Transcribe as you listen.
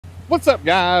What's up,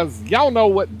 guys? Y'all know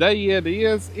what day it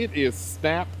is. It is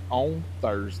Snap on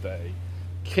Thursday.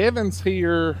 Kevin's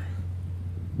here,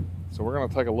 so we're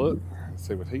gonna take a look and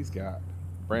see what he's got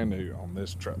brand new on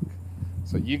this truck.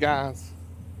 So you guys,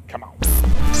 come on.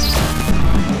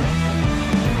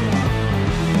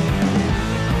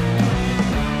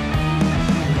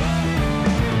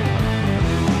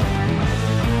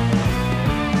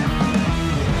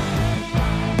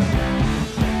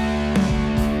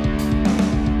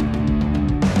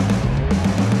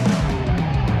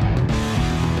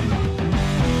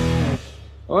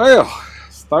 Well,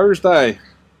 it's Thursday.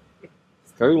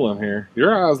 It's cool in here.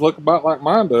 Your eyes look about like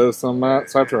mine does some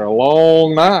nights after a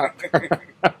long night.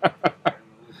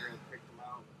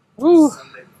 Ooh.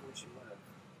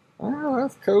 Oh,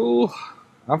 that's cool.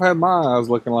 I've had my eyes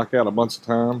looking like that a bunch of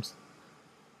times.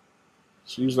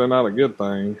 It's usually not a good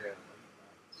thing.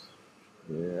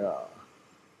 Yeah.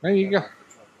 Hey,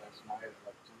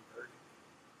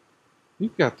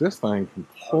 you've got this thing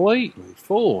completely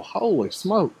full. Holy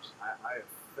smokes. I have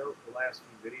felt the last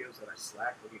few videos that I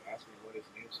slacked when you asked me what is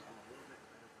new, so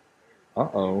I'm a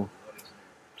little bit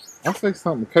Uh-oh. I see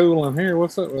something cool in here.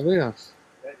 What's up with this?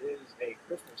 That is a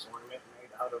Christmas ornament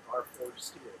made out of our forged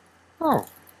steel. Oh,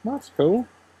 that's cool.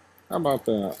 How about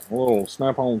that? A little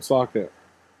snap-on socket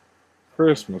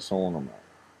Christmas ornament.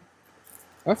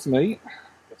 That's neat.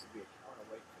 This would be a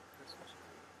counterweight for Christmas.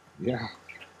 Yeah.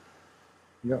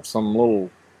 You got some little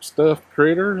stuffed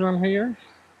critters in here.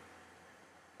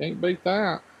 Can't beat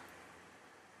that.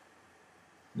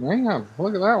 Man,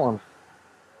 look at that one. All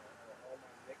my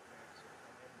knickknacks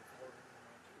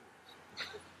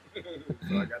are coming before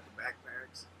So I got the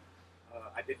backpacks.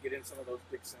 I did get in some of those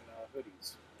Davidson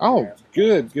hoodies. Oh,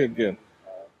 good.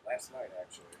 Last night,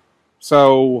 actually.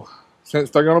 So, since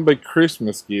they're going to be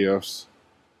Christmas gifts,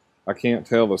 I can't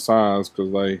tell the size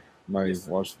because they may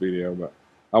watch the video, but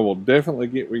I will definitely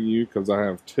get with you because I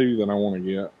have two that I want to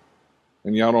get.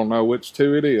 And y'all don't know which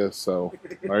two it is, so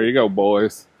there you go,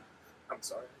 boys. I'm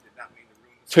sorry, I did not mean to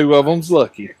ruin this. Two of them's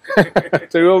lucky.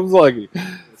 Two of them's lucky.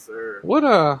 Yes, sir. What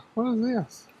is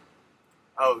this?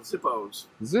 Oh, Zippos.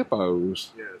 Zippos.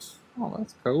 Yes. Oh,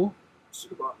 that's cool. I should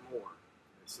have bought more.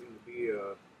 They seem to be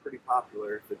pretty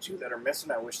popular. The two that are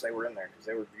missing, I wish they were in there because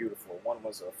they were beautiful. One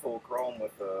was a full chrome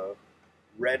with a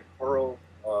red pearl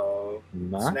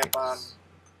snap-on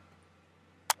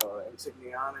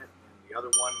insignia on it, and the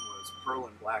other one was pearl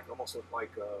and black, almost looked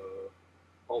like a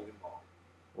bowling ball.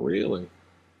 Really?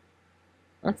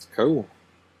 That's cool.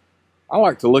 I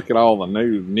like to look at all the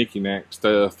new knicky-knack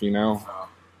stuff, you know.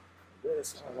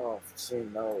 This, I don't know if you've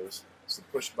seen those. It's the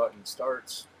push button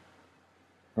starts.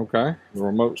 Okay, the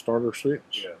remote starter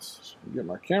switch. Yes. Get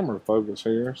my camera to focus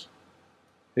here.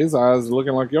 His eyes are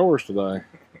looking like yours today.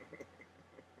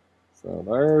 So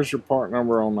there's your part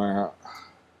number on that.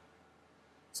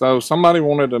 So somebody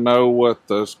wanted to know what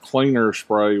this cleaner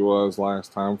spray was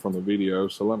last time from the video,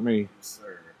 so let me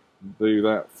do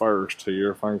that first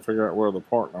here if I can figure out where the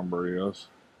part number is.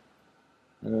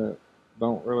 It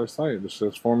don't really say it, just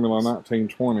says Formula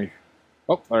 1920.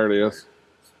 Oh, there it is.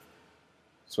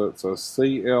 So it's a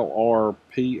CLR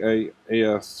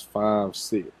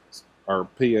PAS56, or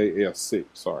PAS6,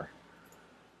 sorry.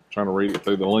 Trying to read it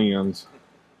through the lens.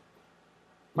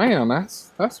 Man,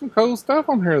 that's some cool stuff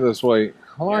on here this week.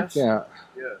 I like that.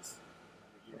 Yes.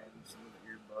 Again, some of the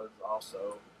earbuds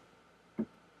also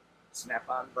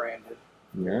Snap-on branded.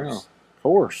 Yeah, of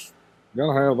course.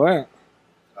 Gotta have that.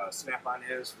 Snap-on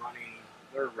is running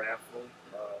their raffle.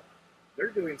 They're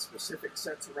doing specific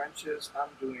sets of wrenches. I'm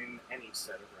doing any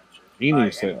set of wrenches.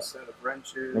 Any set of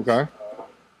wrenches. Okay.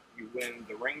 You win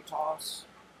the ring toss.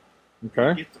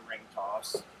 Okay. You get the ring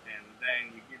toss, and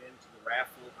then you get into the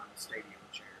raffle on the stadium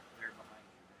chair. They're behind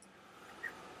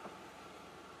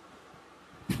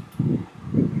you.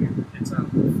 It's on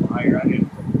fire. I didn't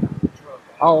put it on the truck.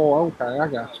 Oh, okay. I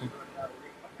got you.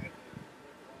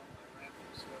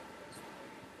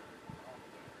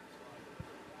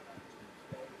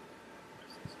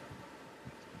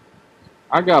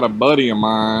 I got a buddy of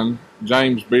mine,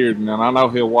 James Bearden, and I know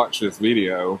he'll watch this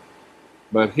video,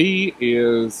 but he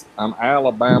is an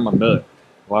Alabama nut.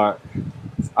 Like,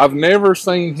 I've never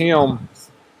seen him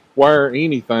wear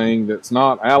anything that's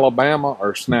not Alabama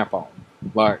or Snap-on.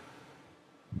 Like,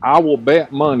 I will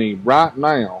bet money right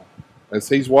now, as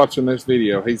he's watching this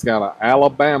video, he's got an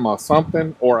Alabama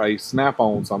something or a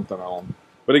Snap-on something on.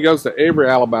 But he goes to every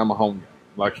Alabama home game.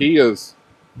 Like, he is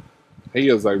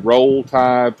a Roll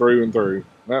Tide through and through.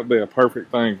 That'd be a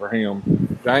perfect thing for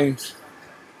him. James?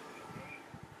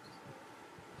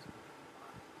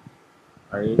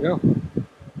 There you go.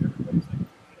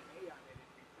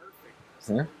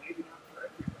 Yeah.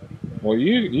 Well,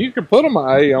 you could put them an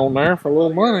A on there for a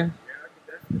little money. Yeah, I could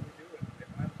definitely do it. If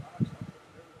I have a box,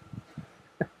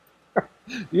 I'll put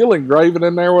it in. You'll engrave it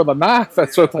in there with a knife.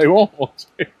 That's what they want.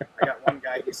 I got one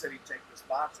guy, he said he'd take this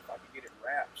box if I could get it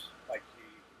wrapped. Like he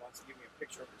wants to give me a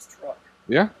picture of his truck.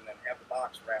 Yeah. And then have the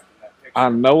box wrapped in that picture. I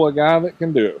know a guy that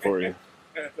can do it for you.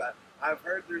 I've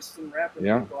heard there's some rapping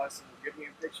people. I said, well, give me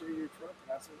a picture of your truck.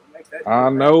 And I said, we'll make that. I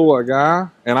know a guy,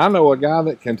 and I know a guy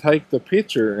that can take the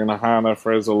picture in a high enough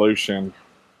resolution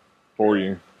for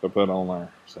you to put on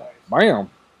there. So,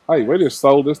 bam. Hey, we just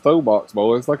sold this toolbox,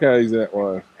 boys. Look how easy that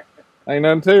was. Ain't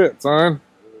nothing to it, son.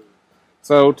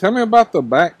 So tell me about the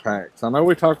backpacks. I know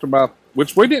we talked about,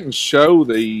 which we didn't show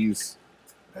these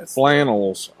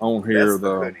flannels on here.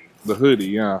 The hoodie,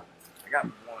 yeah. I got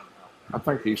one. I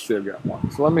think he still got one.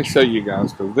 So let me show you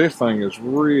guys, because this thing is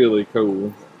really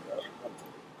cool.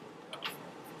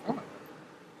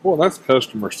 Boy, that's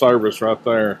customer service right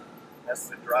there. That's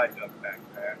the dry duck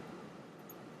backpack.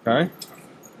 Okay.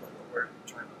 What we're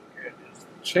trying to look at is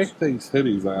check these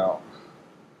hoodies out.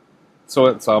 So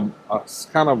it's it's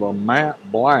kind of a matte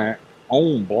black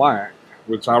on black,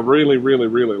 which I really, really,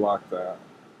 really like that.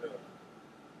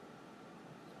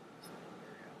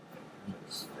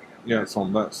 Yeah, it's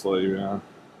on that sleeve, yeah.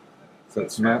 So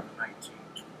it's matte.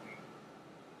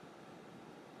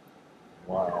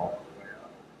 Wow.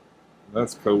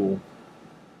 That's cool.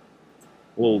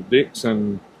 Little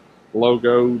Dixon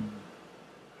logo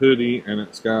hoodie, and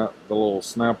it's got the little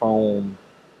snap-on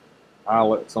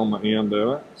eyelets on the end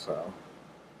of it. So,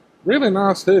 really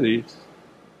nice hoodies.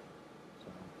 So,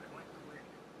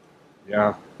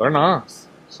 yeah, they're nice.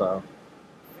 So,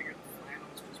 I figured the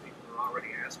flannels, because people are already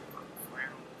asking about the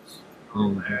flannels and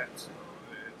all that.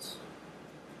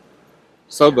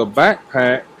 So the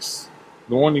backpacks,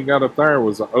 the one you got up there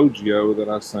was an OGO that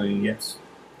I seen. Yes.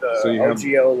 The so you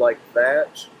OGO like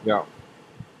that. Yeah.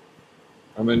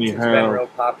 And then you It's have been real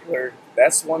popular.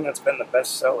 That's one that's been the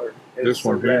best seller. This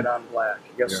one red here? on black.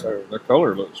 Yes, sir. The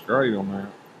color looks great on that.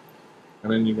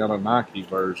 And then you got a Nike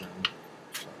version.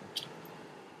 So,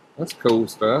 that's cool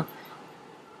stuff.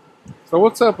 So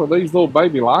what's up with these little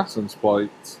baby license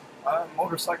plates?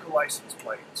 Motorcycle license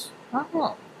plates.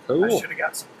 Oh, cool. I should have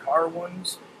got some car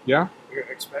ones. Yeah.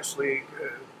 Especially,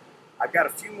 I've got a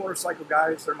few motorcycle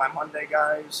guys. They're my Monday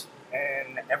guys,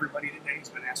 and everybody today's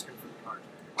been asking for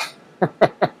the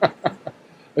car tag.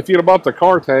 If you'd have bought the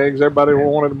car tags, everybody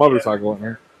wanted a motorcycle in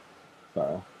there.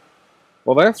 So,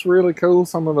 well, that's really cool.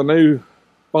 Some of the new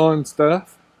fun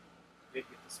stuff. Did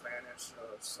get the Spanish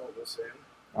sold us in.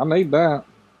 I need that.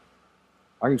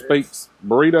 I can speak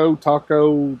burrito,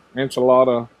 taco,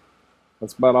 enchilada.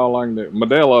 That's about all I can do.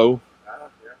 Modelo.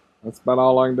 Yeah. That's about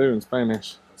all I can do in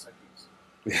Spanish.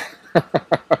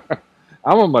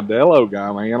 I'm a Modelo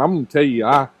guy, man. I'm going to tell you,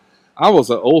 I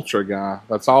was an ultra guy.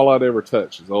 That's all I'd ever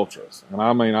touch is ultras. And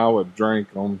I mean, I would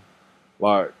drink them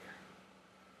like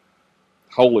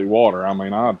holy water. I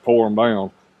mean, I'd pour them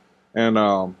down. And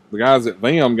the guys at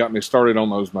them got me started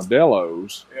on those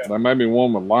Modelos. Yeah. They made me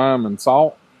one with lime and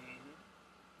salt.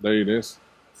 Dude, that's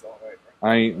all right,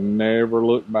 I ain't never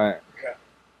looked back.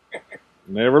 Yeah.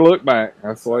 Never look back.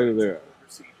 That's the way to do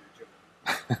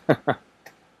it.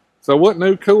 So what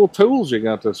new cool tools you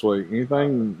got this week?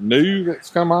 Anything new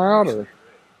that's come out? Or?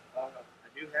 I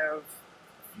do have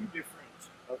a few different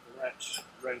of the wrench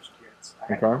kits.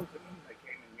 I okay. Opened them. They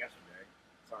came in yesterday.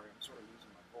 Sorry, I'm sort of losing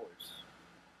my voice.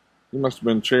 You must have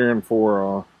been cheering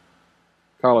for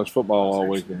college football all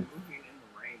weekend. Moving in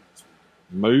the rain this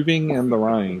weekend. Moving in the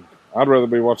rain. I'd rather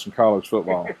be watching college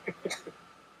football. And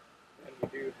we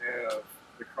do have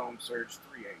the Chrome Surge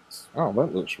 3/8. Oh,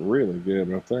 that looks really good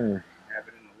right there. Have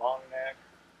it in the long neck.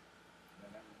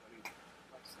 And everybody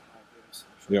likes the high vis.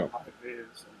 Yeah. High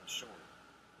vis and the short.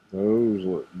 Those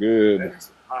look good.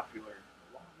 That's popular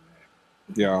long neck.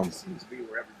 Yeah. It seems to be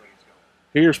where everybody's going.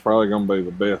 Here's probably going to be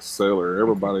the best seller.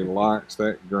 Everybody likes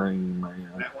that green,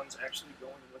 man. That one's actually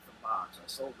going with the box. I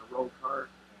sold the roll cart.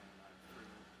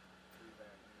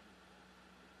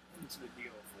 It's a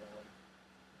deal for them.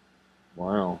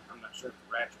 Wow. I'm not sure if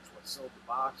the ratchet's what sold the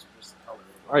box or just the color of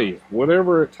the box. Hey,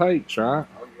 whatever it takes, right?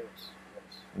 Oh, yes.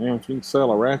 Yeah, if you can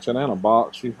sell a ratchet and a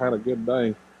box, you've had a good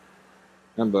day.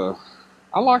 And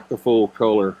I like the full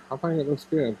color. I think it looks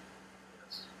good.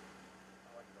 Yes.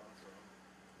 I like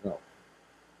it also.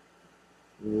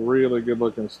 Yeah. Really good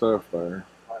looking stuff there.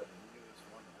 Probably the newest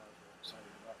one that I was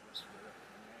excited about this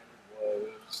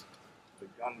was the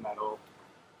gunmetal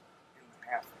in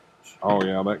the half inch. Oh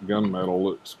yeah, that gunmetal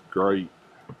looks great.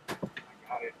 I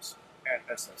got it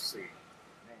at SSC. Man,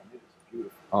 it is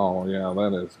beautiful. Oh yeah,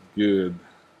 that is good.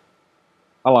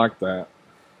 I like that.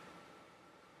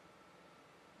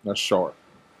 That's sharp.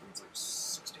 It's like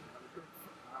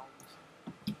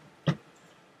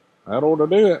That ought to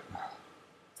do it.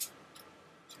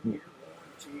 2-year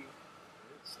warranty.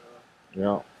 It's,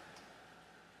 Yeah.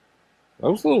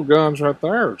 Those little guns right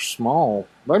there are small.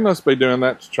 They must be doing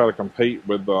that to try to compete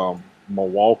with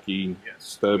Milwaukee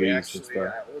stubbies and stuff.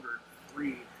 I ordered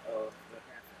 3 of the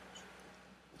 1/2 inch.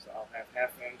 So I'll have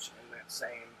 1/2 inch in that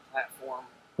same platform.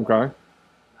 Okay. I'm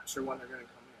not sure when they're going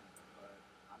to come in, but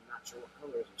I'm not sure what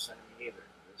colors they're sending me either.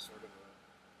 It's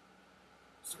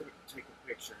sort of take a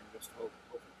picture and just hope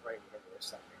and pray whatever they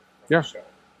send me from the show.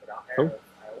 But I'll have,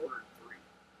 I ordered 3,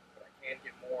 but I can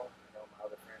get more. You know, my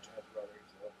other franchise brothers,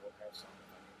 they'll have some if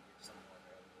I need to get some more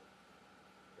available.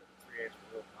 The 3/8 was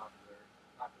real popular.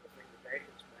 Popular thing today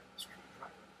has been the street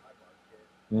driving my bar kit.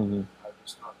 I was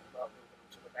just talking about moving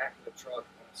them to the back of the truck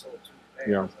when I sold 2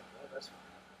 today. I was like, well, that's fine.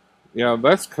 Yeah,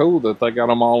 that's cool that they got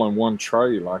them all in one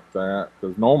tray like that.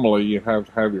 Because normally you have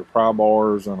to have your pry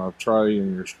bars in a tray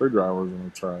and your screwdrivers in a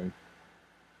tray.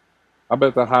 I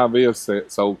bet that high-vis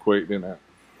set sold quick, didn't it?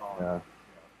 Yeah.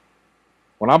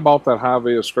 When I bought that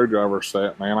high-vis screwdriver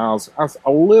set, man, I was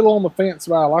a little on the fence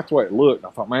about it. I liked the way it looked. I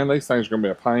thought, man, these things are going to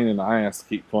be a pain in the ass to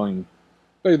keep clean.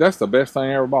 Dude, that's the best thing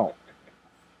I ever bought.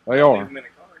 They are.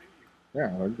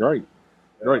 Yeah, they're great.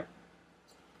 Great.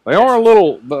 They are a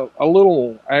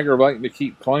little aggravating to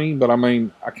keep clean, but I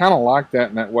mean, I kind of like that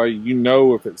in that way. You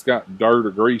know if it's got dirt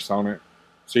or grease on it,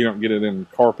 so you don't get it in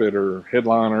carpet or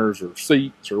headliners or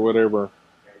seats or whatever.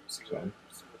 Yeah, you see what you're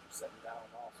setting down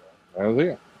also. That's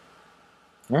it.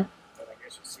 Yeah. But I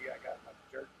guess you see I got my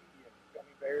jerky and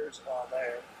gummy bears and all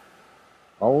that.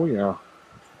 Oh, yeah.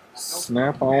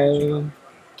 Snap-on.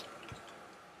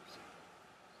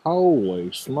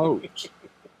 Holy smokes.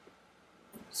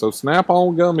 So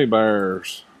Snap-on gummy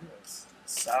bears. Yes.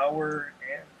 Sour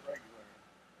and regular.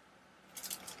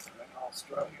 And then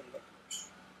Australian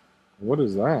licorice. What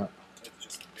is that? It's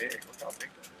just big. Look how big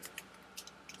that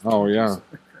is. Oh, yeah.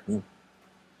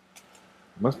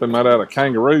 Must have been made out of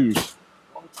kangaroos.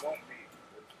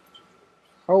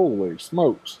 Holy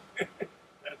smokes.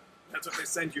 That's what they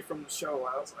send you from the show.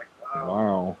 I was like, wow.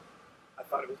 Wow. I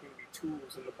thought it was going to be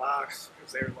tools in the box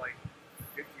because they're like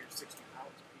 50 or 60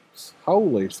 pounds a piece.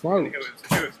 Holy smokes.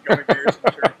 It was gummy bears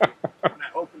and jerky. When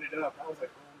I opened it up, I was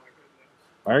like, oh my goodness.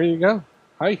 There you go.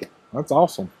 Hey, that's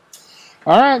awesome.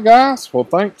 All right, guys. Well,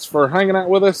 thanks for hanging out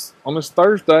with us on this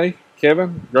Thursday.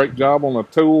 Kevin, great job on the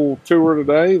tool tour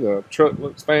today. The truck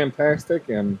looks fantastic,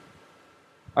 and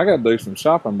I got to do some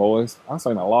shopping, boys. I've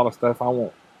seen a lot of stuff I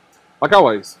want. Like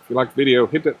always, if you like the video,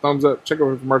 hit that thumbs up. Check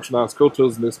out for merchandise, cool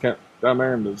tools, and discount down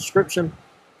there in the description.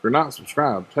 If you're not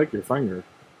subscribed, take your finger,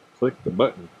 click the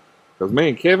button. Because me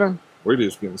and Kevin, we're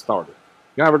just getting started.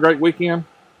 You have a great weekend.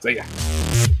 See ya.